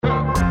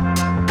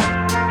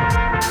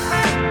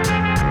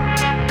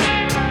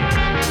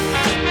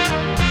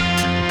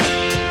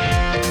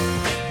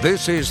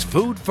This is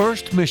Food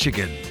First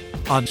Michigan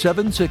on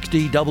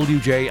 760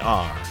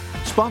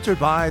 WJR, sponsored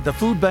by the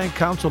Food Bank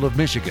Council of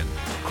Michigan,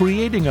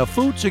 creating a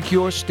food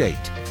secure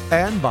state,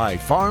 and by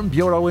Farm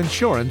Bureau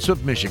Insurance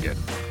of Michigan.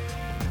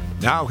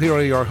 Now here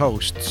are your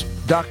hosts,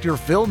 Dr.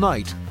 Phil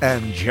Knight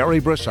and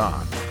Jerry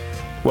Brisson.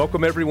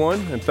 Welcome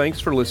everyone, and thanks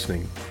for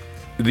listening.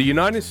 The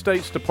United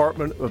States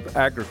Department of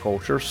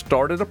Agriculture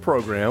started a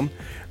program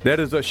that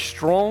is a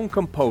strong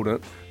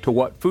component to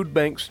what food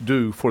banks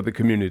do for the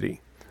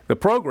community. The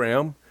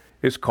program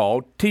is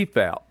called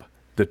TFAP,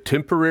 the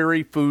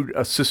Temporary Food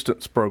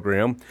Assistance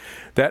Program,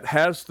 that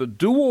has the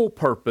dual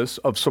purpose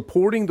of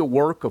supporting the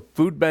work of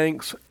food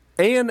banks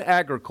and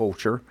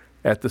agriculture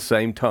at the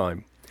same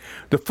time.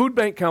 The Food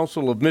Bank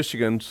Council of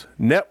Michigan's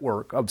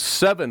network of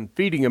 7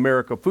 Feeding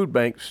America food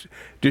banks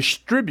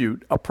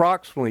distribute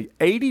approximately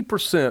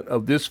 80%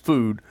 of this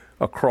food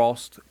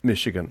across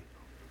Michigan.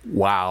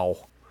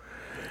 Wow.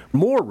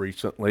 More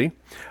recently,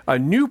 a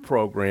new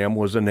program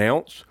was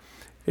announced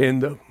in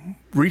the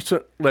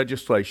recent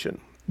legislation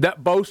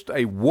that boasts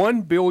a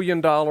 $1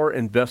 billion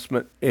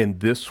investment in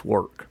this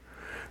work.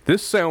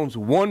 This sounds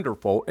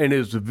wonderful and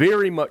is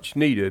very much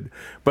needed,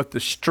 but the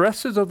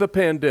stresses of the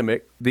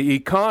pandemic, the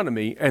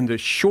economy, and the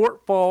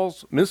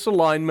shortfalls,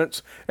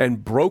 misalignments,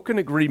 and broken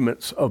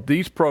agreements of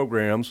these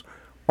programs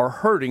are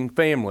hurting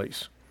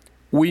families.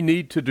 We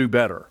need to do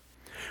better.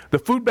 The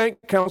Food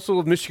Bank Council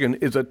of Michigan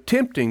is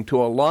attempting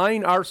to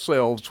align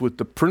ourselves with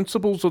the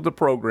principles of the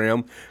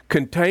program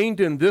contained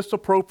in this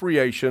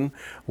appropriation,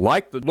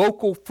 like the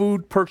Local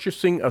Food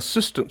Purchasing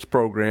Assistance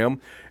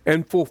Program,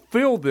 and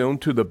fulfill them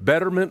to the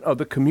betterment of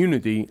the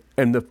community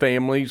and the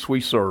families we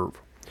serve.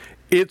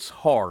 It's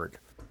hard,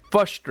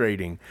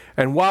 frustrating,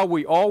 and while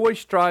we always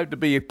strive to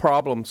be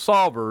problem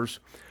solvers,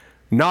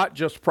 not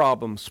just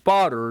problem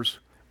spotters,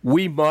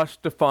 we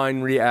must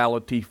define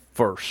reality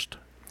first.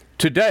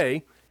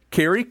 Today,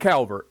 Carrie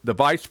Calvert, the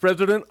Vice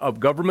President of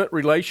Government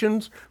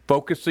Relations,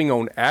 focusing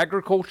on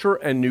agriculture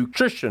and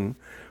nutrition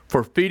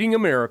for Feeding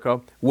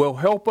America, will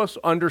help us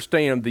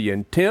understand the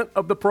intent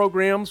of the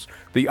programs,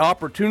 the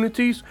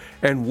opportunities,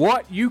 and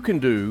what you can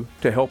do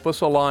to help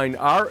us align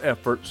our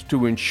efforts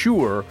to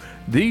ensure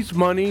these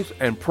monies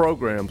and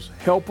programs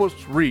help us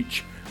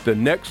reach the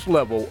next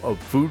level of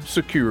food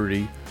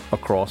security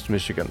across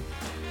Michigan.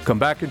 Come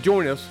back and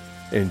join us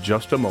in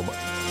just a moment.